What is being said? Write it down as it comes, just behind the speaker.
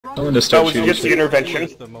I'm gonna That was start just the shooting. intervention.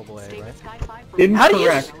 The mobile A, right?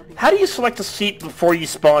 Incorrect. How do you select a seat before you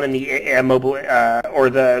spawn in the mobile or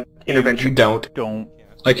the intervention? You don't.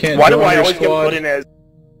 I can't Why join do I your always get squad. put in as...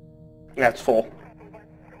 That's full.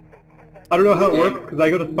 I don't know how it works, because I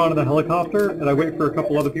go to spawn in the helicopter, and I wait for a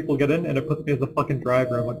couple other people to get in, and it puts me as the fucking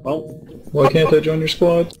driver. I'm like, well... Why can't I join your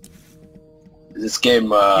squad? This game,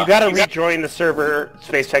 You gotta rejoin the server,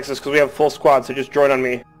 Space Texas, because we have a full squad, so just join on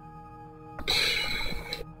me.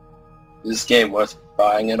 this game worth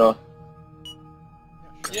buying it on?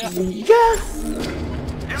 Yeah.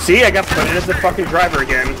 See, I got put in as the fucking driver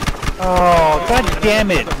again. Oh, god damn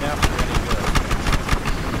it!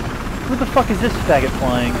 Who the fuck is this faggot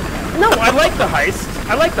flying? No, I like the heist.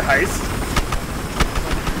 I like the heist.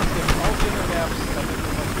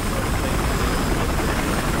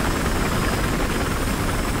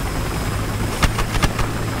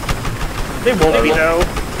 They won't be though.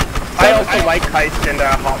 I also like heist and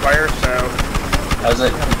hotwire, so... How's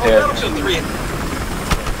it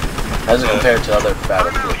compared to other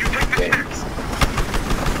Battlefield games?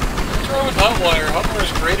 What's wrong with Hotwire?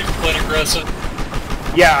 Hotwire's great if you're playing aggressive.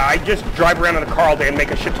 Yeah, I just drive around in the car all day and make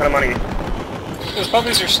a shit ton of money. Because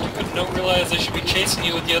puppies are stupid and don't realize they should be chasing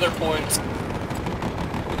you with the other points.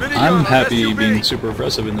 I'm happy being super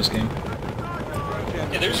aggressive in this game.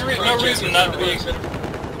 Yeah, there's no reason not to be...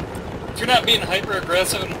 If you're not being hyper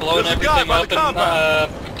aggressive and blowing everything up in Hotwire,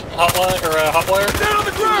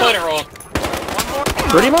 you're playing it wrong.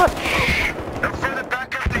 Pretty much.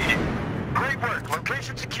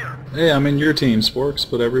 Hey, I'm in your team, Sporks,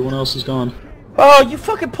 but everyone else is gone. Oh, you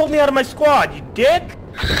fucking pulled me out of my squad, you dick!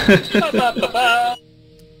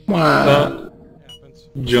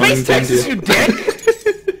 Join Space Texas, you dick!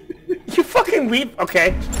 You fucking weep.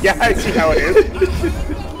 Okay, yeah, I see how it is.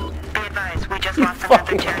 We just lost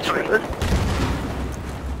another territory.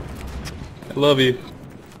 I love you.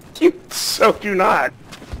 You so do not.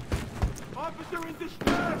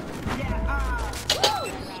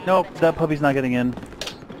 Nope, that puppy's not getting in.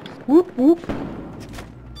 Whoop whoop.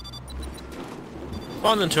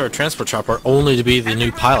 Spawned into our transport chopper only to be the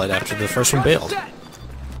new pilot after the first one bailed.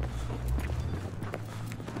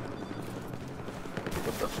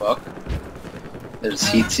 What the fuck? There's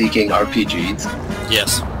heat-seeking RPGs.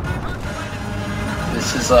 Yes.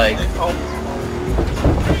 This is like...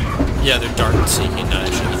 Yeah, they're dark seeking, as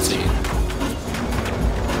you can see.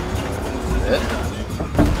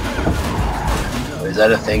 Is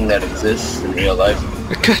that a thing that exists in real life?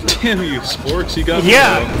 God damn you, Sporks, you got me.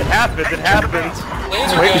 Yeah, it happens, it happens.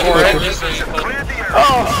 Wait for it.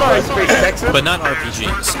 Oh, sorry, Space Texas. But not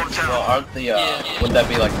RPGs. Well, aren't the, wouldn't that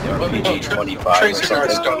be like the RPG 25 or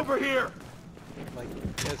something? Over here! Like,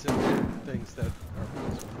 as in things that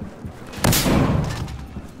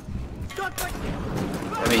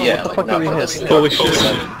I mean, yeah, what the like fuck not did we hit? this. Holy shit.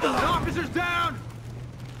 officers down!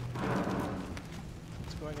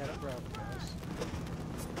 It's going out of ground, guys.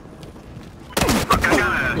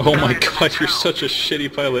 Oh my god, you're such a shitty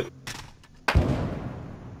pilot.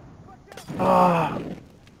 Ah,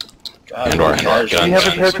 God, And our handguns. do you have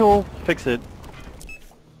a repair tool? Fix it.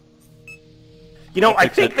 You know, I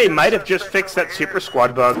think they might have just fixed that Super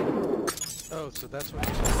Squad bug. Oh, so that's what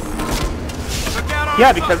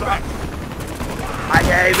Yeah, because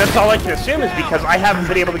that's all I can assume is because I haven't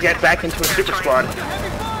been able to get back into a Super Squad.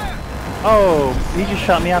 Oh, he just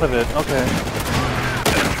shot me out of it. Okay.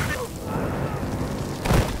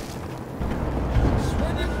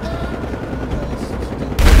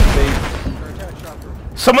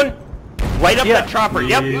 Someone light up that chopper.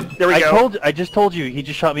 Yep, there we go. I just told you, he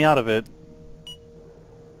just shot me out of it.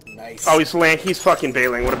 Oh, he's fucking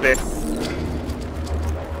bailing. What a bitch.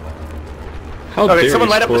 How Okay, dare someone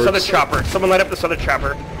you, light up this other Sporks. chopper. Someone light up this other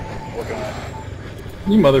chopper.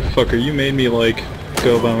 You motherfucker, you made me, like,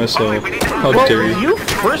 go by myself. How Well, dare you. you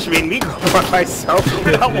first made me go by myself.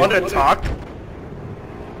 I don't want to talk.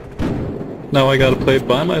 Now I gotta play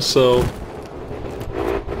by myself.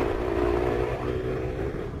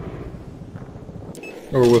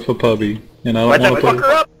 Or with a puppy. And I Light don't that want to fucker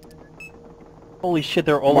up. Holy shit,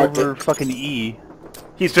 they're all over fucking E.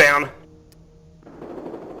 He's down.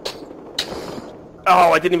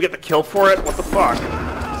 Oh, I didn't even get the kill for it? What the fuck?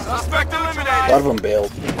 Suspect eliminated! A lot of them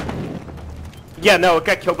bailed. Yeah, no, it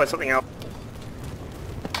got killed by something else.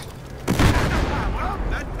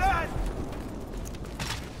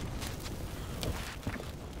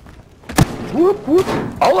 Whoop whoop.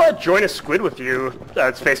 I'll join a squid with you,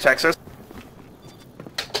 Space Texas.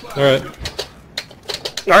 Alright.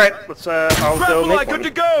 Alright, let's I'll go make one. Good to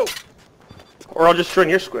go! Or I'll just join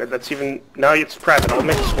your squid. That's even... No, it's private. I'll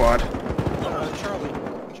make a squad.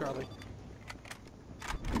 Charlie.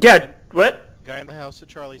 Yeah, what? Guy in the house at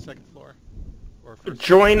Charlie, second floor. Or first.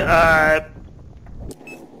 Join a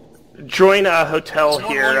hotel There's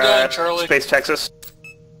one here, guy, Charlie. Space Texas.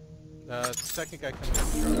 Second guy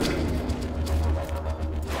coming in. Charlie.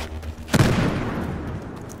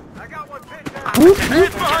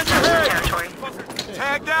 Behind your head! Territory.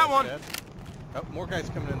 Tag that one! Oh, more guys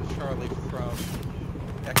coming in to Charlie from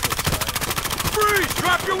Echo side. Freeze!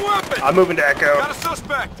 Drop your weapon! I'm moving to Echo. Got a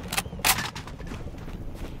suspect!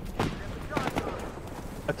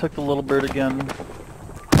 I took the little bird again.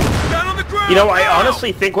 Down on the ground! You know, I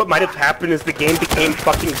honestly think what might have happened is the game became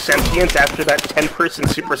fucking sentient after that 10-person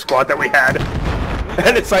super squad that we had.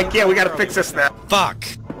 And it's like, yeah, we gotta fix this now. Fuck!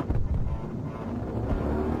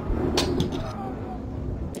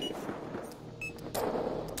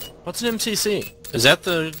 What's an MCC? Is that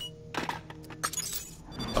the...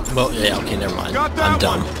 Oh, well, yeah, okay, never mind. I'm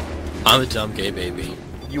dumb. I'm a dumb gay baby.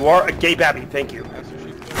 You are a gay babby, thank you.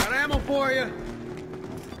 Got ammo for you!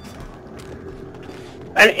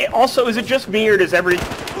 And also, is it just me, or does every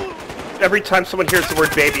time someone hears the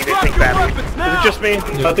word baby, they think babby? Is it just me?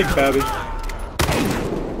 I think babby.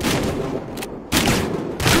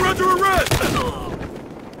 You're under arrest!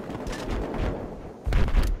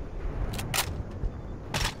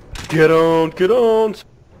 Get on, get on!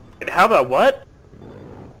 And how about what?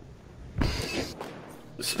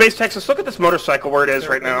 Space Texas, look at this motorcycle where it is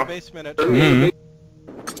right now. Basement at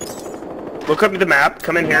Look up at the map,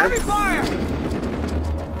 come in here.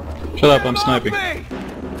 Shut up, I'm sniping. We're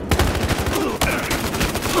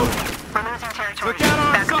losing territory. Look out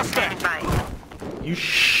on Back up suspect. standing by. You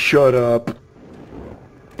shut up.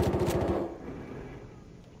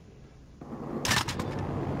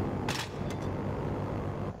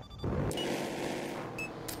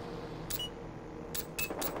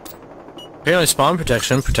 Apparently spawn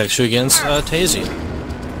protection protects you against tasing.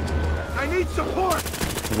 I need support!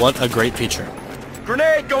 What a great feature.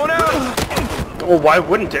 Grenade going out! Well, why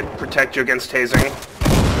wouldn't it protect you against tasing?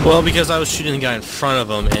 Well, because I was shooting the guy in front of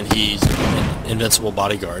him and he's an invincible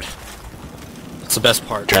bodyguard. That's the best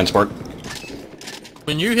part. Transport.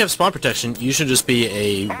 When you have spawn protection, you should just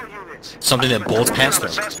be something that bolts past them.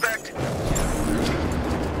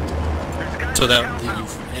 So that you...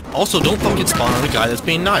 And also, don't fucking spawn on a guy that's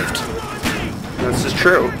being knifed. This is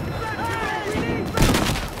true.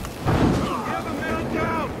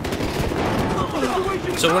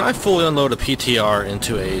 So when I fully unload a PTR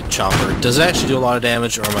into a chopper, does it actually do a lot of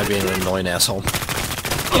damage, or am I being an annoying asshole?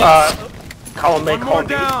 Column A, One more column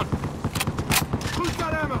B. down! Who's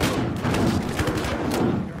got ammo?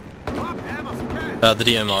 The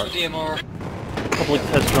DMR. DMR. Public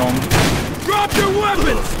test film. Drop your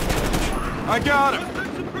weapons! I got him!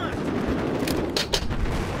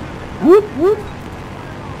 Whoop whoop.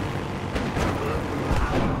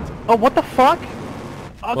 Oh, what the fuck?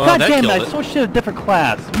 Oh, Well, god that damn it! killed I it. switched to a different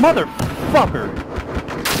class. Motherfucker.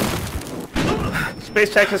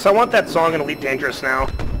 Space Texas, I want that song in Elite Dangerous now.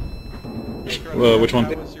 Which one?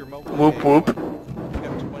 Whoop whoop. You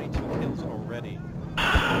got 22 kills already.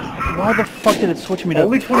 Why the fuck did it switch me to...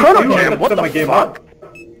 Only 22? Chrono I Jam, gotta what set the my game fuck?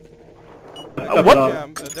 up. What? Yeah,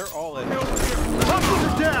 they're all in.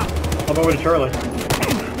 On my way to Charlie.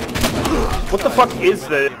 What the fuck is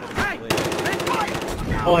the...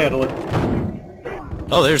 I'll handle it.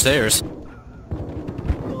 Oh, there's theirs.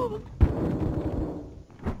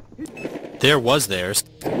 There was theirs.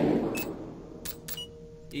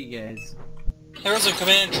 You guys. There was a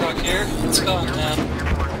command truck here. It's gone now.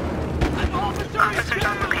 Officers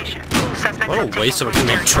on location. Suspect What a waste of a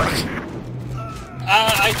command truck.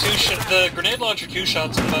 I two-shot the grenade launcher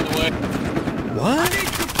two-shots him, by the way. What?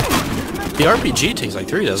 The RPG takes like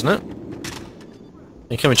 3, doesn't it?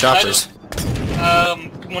 Incoming choppers.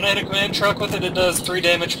 When I hit a command truck with it, it does 3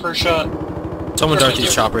 damage per shot. Someone dart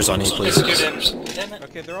these choppers on you, please. 2 damage. Damn it.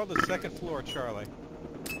 Okay, they're all the second floor, Charlie.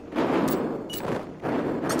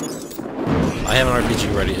 I have an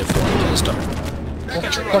RPG ready if you want to start.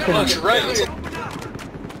 Right.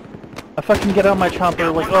 I fucking get out my chopper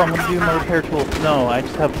like, oh, I'm gonna do my repair tool. No, I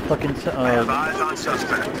just have fucking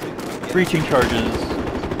breaching charges.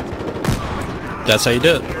 That's how you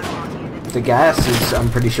do it. The gas is, I'm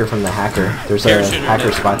pretty sure, from the hacker. There's a Parachuter hacker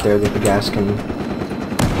net. spot there that the gas can...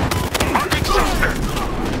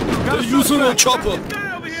 They're using a chopper!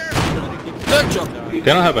 That chopper! They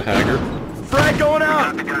don't have a hacker. Frag going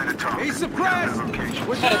out! He's suppressed!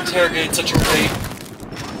 How to interrogate such a great...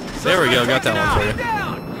 There we go, got that one for you.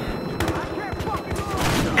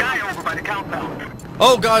 Guy over by the compound.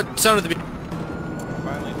 Oh god, sounded the beat.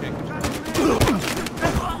 Finally taking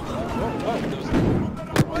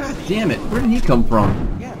Damn it, where did he come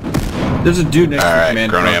from? There's a dude next to the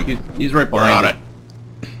command truck. He's right behind it.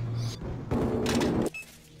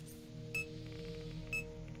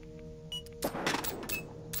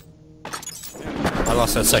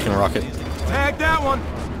 lost that second rocket. Tag that one.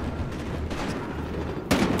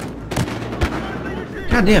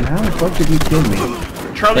 God damn, how the fuck did he kill me?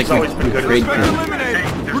 Charlie's always been good at this.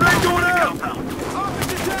 Grenade going out.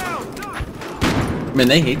 Man,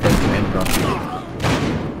 they hate that command drop.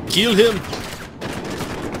 Kill him!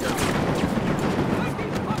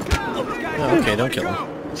 Oh, okay, don't kill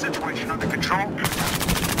him. Situation under control.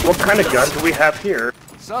 What kind of gun do we have here?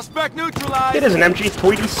 Suspect neutralized. It is an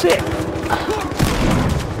MG-46.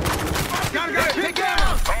 Take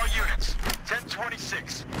out. All units.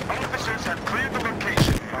 1026. Officers have cleared the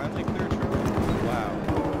location. Finally clear Charlie. Wow.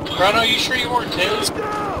 Rano, you sure you weren't tased?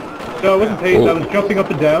 No, I wasn't tased. I was jumping up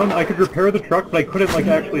and down. I could repair the truck, but I couldn't like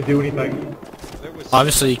actually do anything.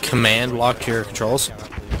 Obviously, command locked your controls.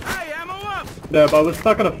 Hey, ammo up. No, but I was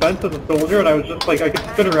stuck on a fence as a soldier, and I was just like, I could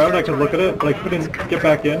spin around, I could look at it, but I couldn't get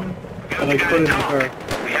back in, and I couldn't repair.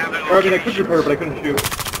 Or I mean, I could repair, but I couldn't shoot.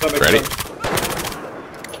 That makes sense.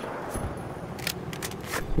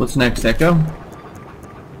 What's next, Echo?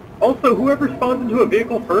 Also, whoever spawns into a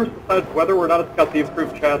vehicle first decides whether or not it's got the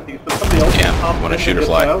improved chassis, so somebody else Cam, can wanna shoot or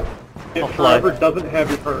fly? out if driver doesn't have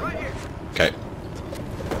your perk. Okay.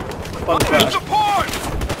 Fun fact.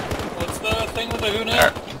 What's the thing with the who now?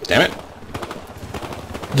 Alright. Damn it.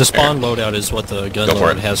 The spawn loadout is what the gun Go for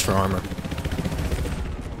loadout it. has for armor.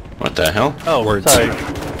 What the hell? Oh, Words. sorry.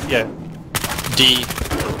 Yeah. D.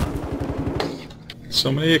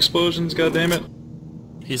 So many explosions, goddammit.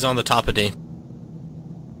 He's on the top of D.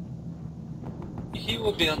 He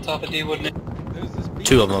would be on top of D, wouldn't he? There's this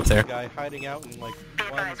Two of them up there. guy hiding out in like Be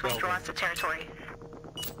one of advised, the we buildings lost the territory.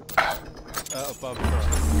 above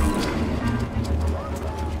Charlie.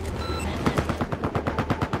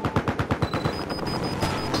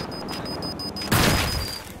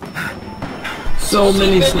 So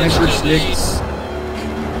many sniper sticks.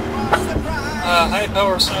 High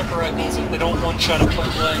power sniper rifles if they don't one-shot a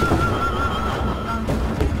point blank.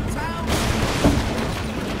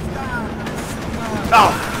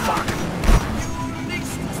 Oh, fuck.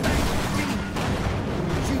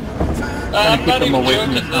 I'm not even away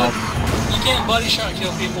from joking. the house. You can't body shot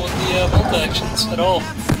kill people with the bolt actions at all.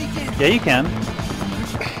 Yeah, you can.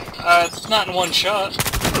 It's not in one shot.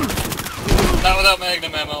 Not without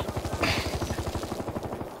magnum ammo.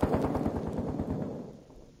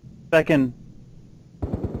 Second.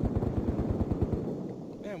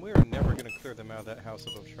 Man, we are never gonna clear them out of that house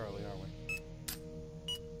above Charlie, are we?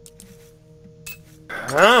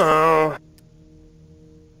 Oh.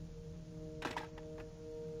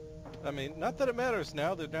 I mean, not that it matters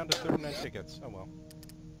now. They're down to 39 tickets. Oh well.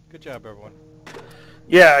 Good job, everyone.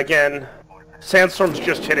 Yeah, again. Sandstorm's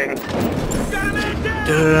just hitting.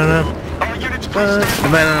 All units, please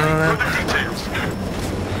stand by for the details.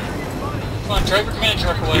 Come on, drive your command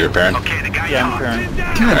truck away. You repairing? Okay, the guy Yeah, I'm down.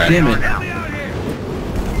 current. God damn it.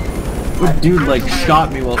 What dude like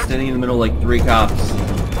shot me while standing in the middle of like 3 cops?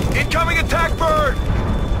 Incoming attack bird.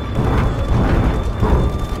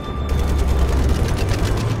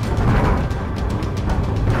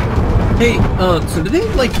 Hey, so did they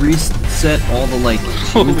like reset all the like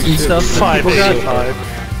achievements and stuff that people got?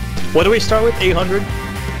 585. What do we start with? 800?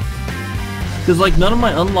 Cause like none of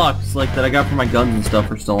my unlocks like that I got for my guns and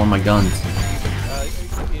stuff are still on my guns. Is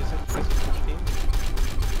it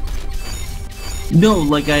 16? No,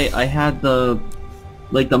 like I had the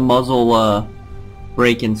like the muzzle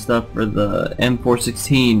brake and stuff for the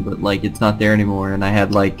M416, but like it's not there anymore, and I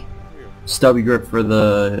had like stubby grip for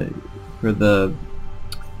the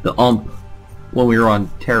ump when we were on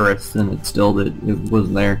terrorists, and it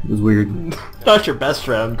wasn't there. It was weird. Not your best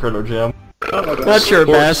round, Colonel Jim. Not your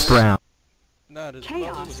best round. Not as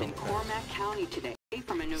Chaos in Cormac County today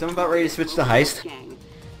from a new Someone about ready to switch to heist? gang.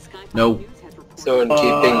 No. So in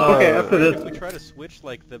keeping... Okay, after this. If we try to switch,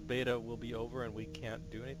 like, the beta will be over and we can't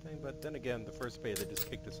do anything, but then again, the first beta just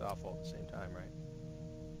kicked us off all at the same time, right?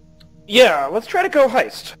 Yeah, let's try to go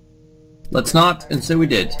heist. Let's not, and say we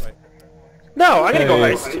did. No, I'm gonna go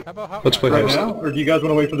Hey. heist. How about Hot Let's play Right heist. now? Or do you guys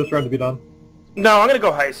want to wait for this round to be done? No, I'm gonna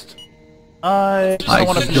go heist. I don't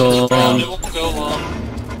want to Finish this round, it won't go long.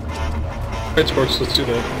 Right, sports, let's do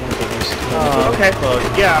that. I wanna play heist. Okay.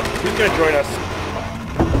 Yeah, who's gonna join us?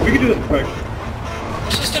 We can do this quick.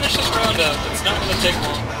 Let's just finish this round out. It's not gonna take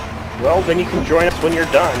long. Well, then you can join us when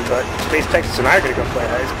you're done, but Space Texas and I are gonna go play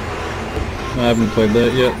heist. I haven't played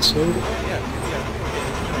that yet, so...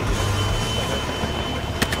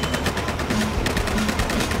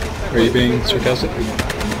 Are you being sarcastic?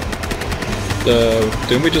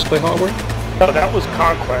 Didn't we just play Hot War? No, that was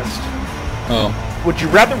Conquest. Oh. Would you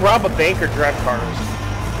rather rob a bank or drive cars?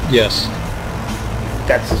 Yes.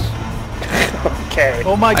 That's... okay.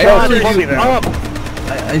 Oh my I god, also it's believe that. up!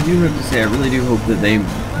 I do have to say, I really do hope that they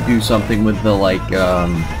do something with the like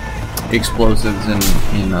explosives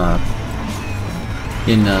in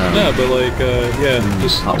yeah, but like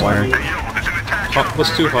just Hotwire.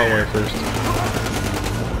 Let's do Hotwire first.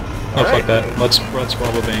 Oh, fuck that. Let's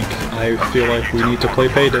rob a bank. I feel like we need to play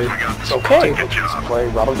Payday. Okay, let's play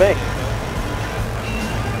rob a bank.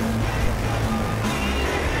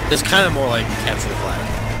 It's kind of more like capture the flag.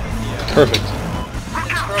 Perfect.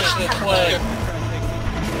 Crush the flag.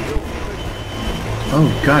 Oh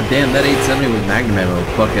god damn, that 870 with Magnum ammo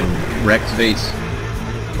fucking wrecks face.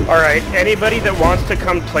 Alright, anybody that wants to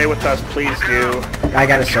come play with us, please do. I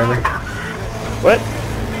got a server. What?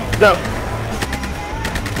 No.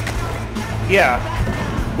 Yeah.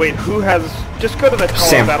 Wait, who has... Just go to the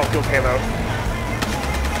Call of Battlefield hangout.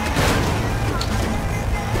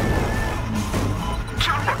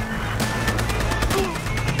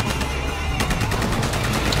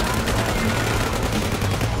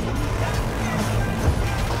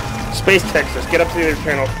 Space Texas, get up to the other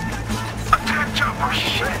channel.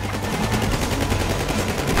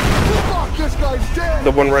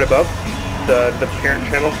 The one right above? The parent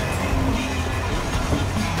channel?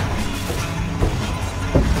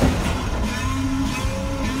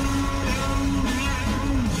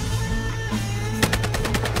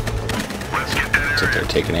 Sit there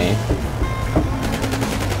taking aim.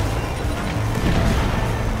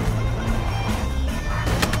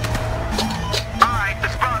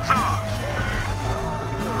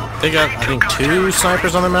 They got, I think, 2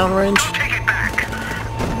 snipers on their mountain range.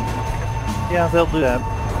 Yeah, they'll do that.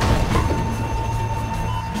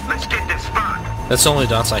 That's the only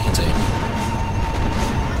dots I can take.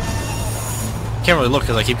 Can't really look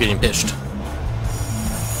because I keep getting pitched.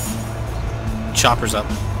 Chopper's up.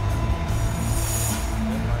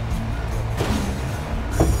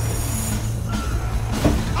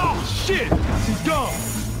 Oh shit! She's gone!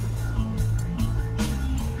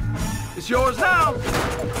 It's yours now!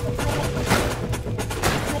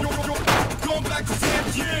 Going back to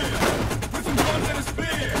with some guns and a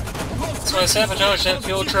spear! So I sabotage that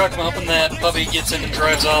fuel truck. I'm hoping that puppy gets in and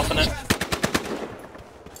drives off in it.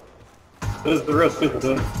 That is the risk, isn't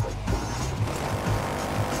it?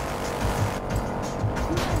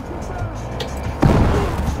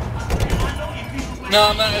 No,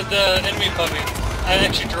 I'm not the enemy puppy. I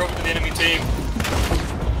actually drove to the enemy team.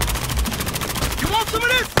 You want some of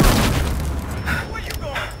this? Where you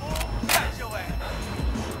going? Catch your ass.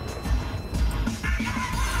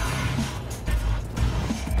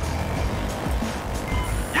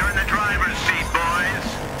 You're in the driver's seat, boys.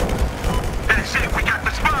 That's it, we got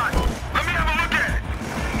the spot. Let me have a look at it.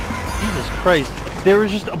 Jesus Christ. There was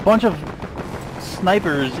just a bunch of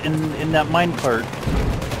snipers in that minecart.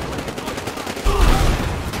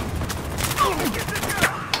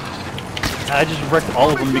 I just wrecked all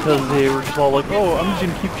of them because they were just all like, oh, I'm just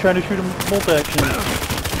gonna keep trying to shoot them with bolt action.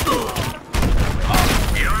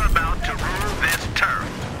 You're about to rule this turf.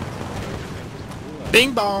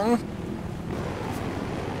 Bing bong!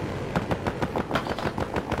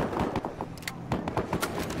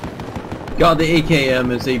 God, the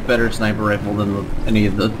AKM is a better sniper rifle than any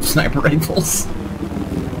of the sniper rifles.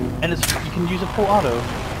 And it's, you can use a full auto.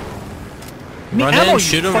 Run in,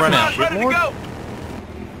 shoot him, run out. Ready to go!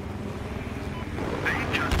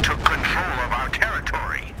 Took control of our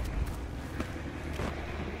territory.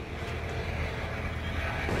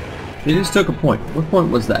 They just took a point. What point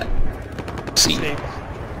was that? See.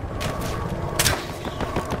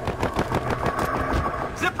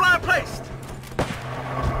 Zipline placed!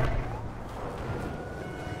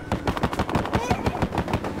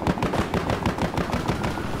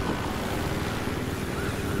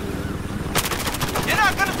 You're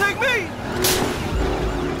not gonna take me!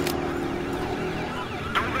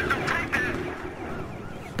 Don't let them take that.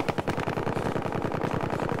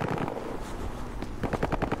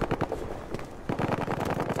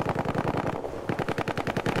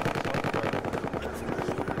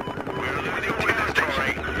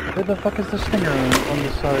 Where the fuck is the stinger on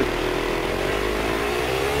the side?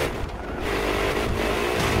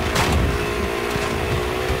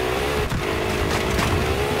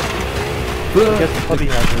 I guess the puppy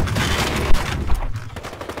has it.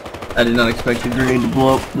 I did not expect the grenade to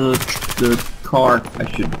blow up the car. I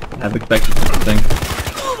should have expected something.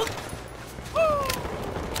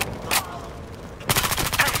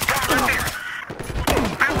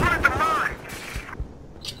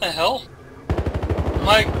 What the hell?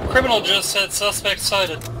 My criminal just said suspect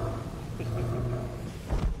sighted.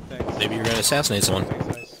 Maybe you're gonna assassinate someone.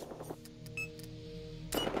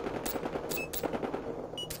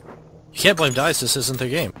 You can't blame DICE, this isn't their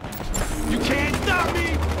game. You can't stop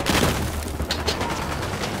me!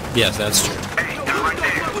 Yes, that's true.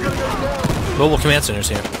 Mobile command center's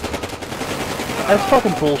here. That's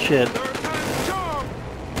fucking bullshit.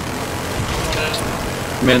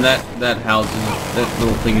 Man, that housing, that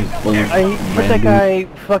little thing is full of I hit that random- guy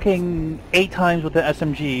fucking 8 times with the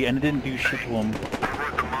SMG and it didn't do shit to him.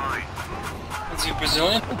 Is he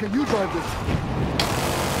Brazilian? Okay, you drive this.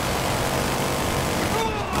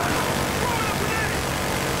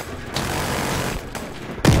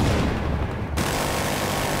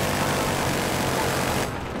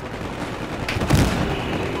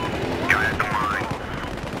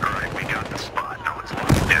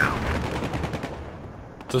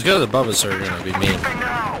 Those guys above us are gonna be mean.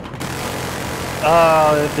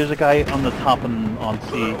 There's a guy on the top and on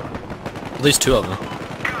C. At least 2 of them.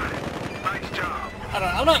 I don't know,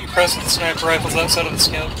 I'm not impressed with the sniper rifles outside of the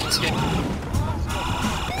scout in this game.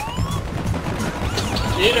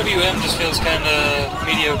 The AWM just feels kinda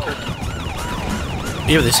mediocre.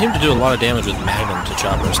 Yeah, but they seem to do a lot of damage with Magnum to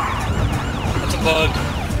choppers. That's a bug.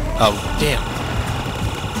 Oh, damn.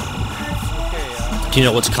 Do you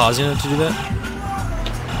know what's causing it to do that?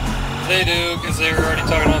 They do, because they were already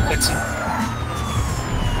talking about fixing.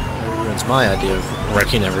 That ruins my idea of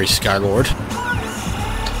wrecking every Skylord.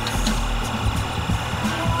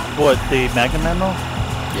 What, the Magnum ammo?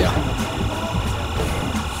 Yeah.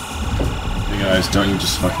 You guys, don't you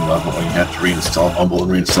just fucking love it when you have to reinstall Humble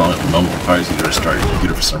and reinstall it and Mumble requires you to restart your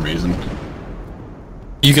computer for some reason?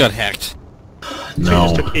 You got hacked.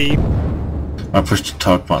 No. I pushed the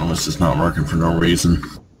talk button, was just not working for no reason.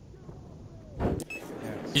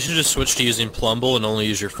 You should just switch to using Plumble and only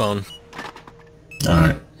use your phone.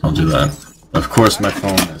 Alright, I'll do that. Of course my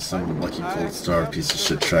phone is some lucky cold star piece of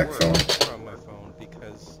shit track phone. From my phone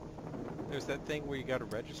because there's that thing where you gotta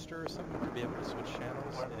register or something to be able to switch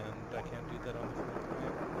channels, and I can't do that on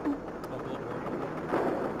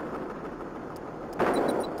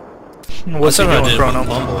the phone. What's up? I did with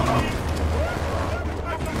Plumble.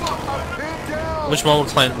 Which mobile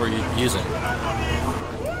client were you using?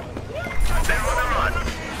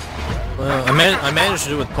 Well, I managed to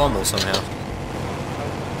do it with Plumble somehow.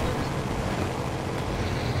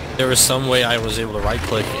 There was some way I was able to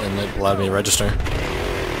right-click and it allowed me to register.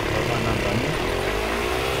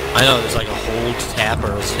 I know, there's like a hold tab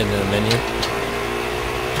or it's hidden in a menu.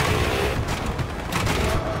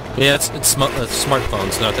 Yeah, it's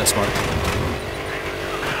smartphones, not that smart.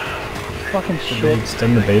 Fucking shit. Did they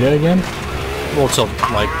extend the beta again? Well, till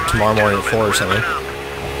like tomorrow morning at 4 or something.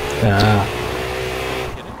 Ah.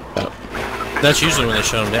 That's usually when they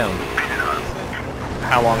shut them down.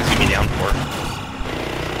 How long is he be down for?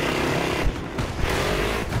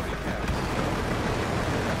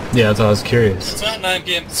 Yeah, that's why I was curious. It's not 9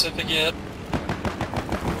 PM Pacific yet.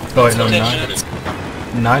 Oh wait, no, 10 9. minutes.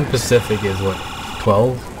 9 Pacific is what,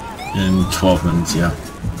 12? In 12 minutes, yeah.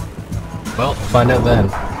 Well, find out then.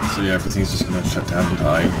 So yeah, everything's just gonna shut down and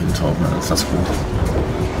die in 12 minutes, that's cool.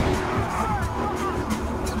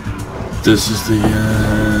 This is the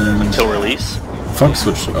until release? Funk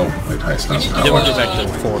switch. Oh, wait, heist not. Then we'll go back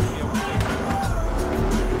to 4.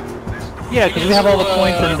 Yeah, because we have all the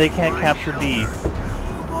points and they can't capture B.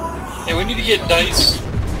 Yeah, we need to get dice. Or,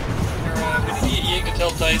 we need to get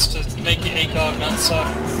Yankatel dice to make the ACOG not suck.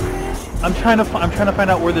 I'm trying to find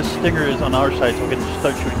out where this stinger is on our side so we can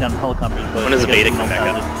start shooting down helicopters. But when does the beta come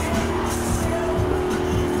back up?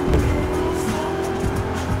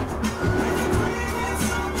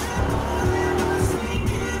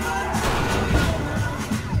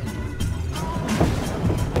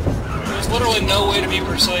 There's literally no way to be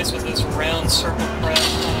precise with this round circle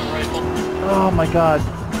press on a rifle. Oh my god,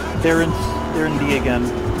 they're in D again.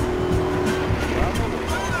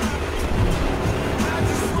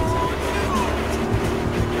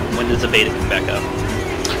 When does the beta come back up?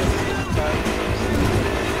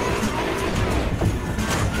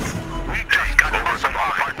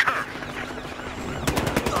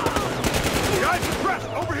 Guys, suppress!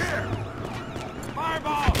 Over here!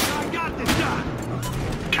 Fireball! I got this shot!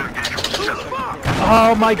 Who the fuck?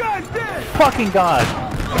 Oh my Guy's dead! fucking god!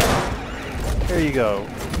 There you go.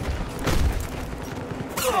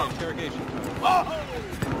 Interrogation.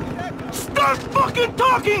 Start fucking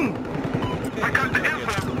talking! I got the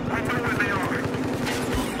info. We know where they are.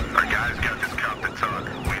 Our guys got this Compton talk.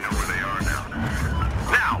 We know where they are now.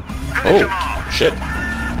 Now, finish them off. Shit.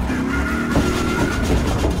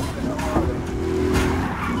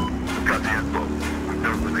 Got the info. We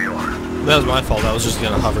know where they are. That was my fault, I was just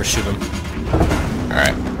gonna hover shoot him.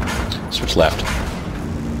 Alright. Switch left.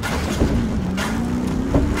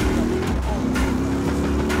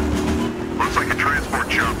 Looks like a transport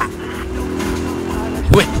chopper.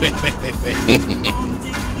 Wait.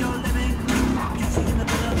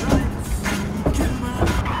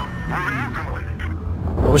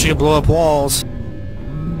 wish you could blow up walls. You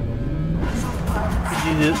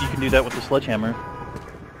can do that with the sledgehammer.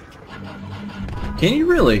 Can you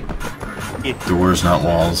really? Doors, not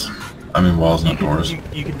walls. I mean walls, not doors.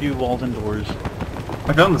 You can do walls and doors.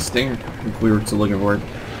 I found the stinger. If we were still looking for it.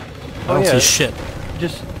 I don't see shit.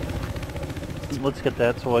 Just let's get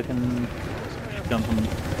that so I can jump them.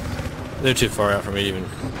 They're too far out for me to even.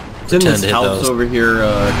 It's in pretend this to hit house those. over here,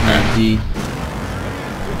 near D.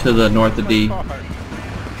 To the north of D. How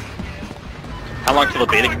long till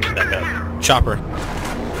the beta can get back up? Chopper.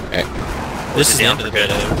 Okay. This is the down end of the for good.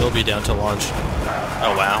 beta. It will be down till launch.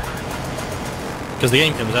 Oh wow. Because the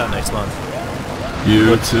game comes out next month.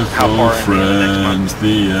 Beautiful How far in friends,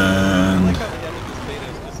 the end.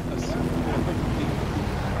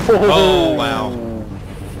 Oh wow.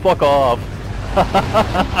 Fuck off.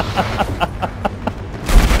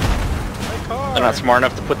 They're not smart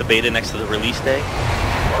enough to put the beta next to the release day.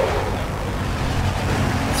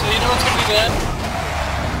 So you know what's gonna be bad?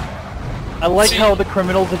 I like how the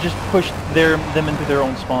criminals have just pushed them into their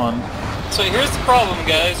own spawn. So here's the problem,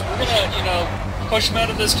 guys. We're gonna, you know, push them out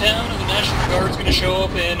of this town, and the National Guard's gonna show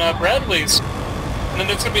up in Bradley's. And then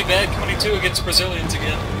it's gonna be bad coming to against Brazilians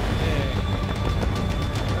again.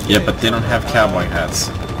 Yeah, but they don't have cowboy hats.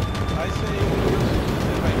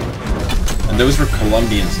 And those were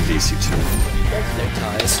Colombians in DC2.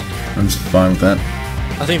 Neckties. I'm just fine with that.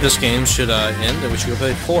 I think this game should end and we should go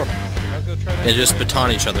play 4. And just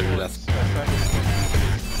baton each other to death.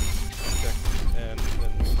 And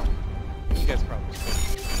then you guys probably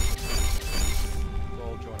we'll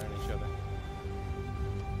all join on each other.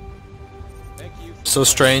 Thank you. So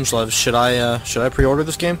strange, Love. Should I pre-order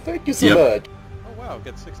this game? Thank you so much. Oh wow,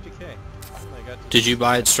 got 60K. I got Did you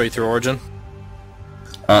buy it straight through Origin?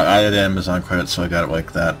 I had Amazon credit, so I got it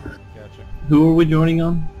like that. Gotcha. Who are we joining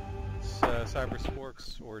on? It's Cyber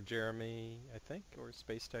Sporks or Jeremy, I think, or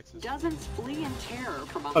Space Texas. Dozens flee in terror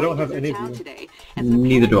from a I don't have high any desert of town you. today.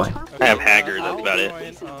 Neither do I. I have Haggard, that's about it.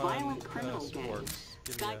 Facing a violent criminal gang. Sporks.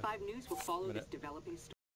 Give me Sky a 5 News will follow minute. this developing story.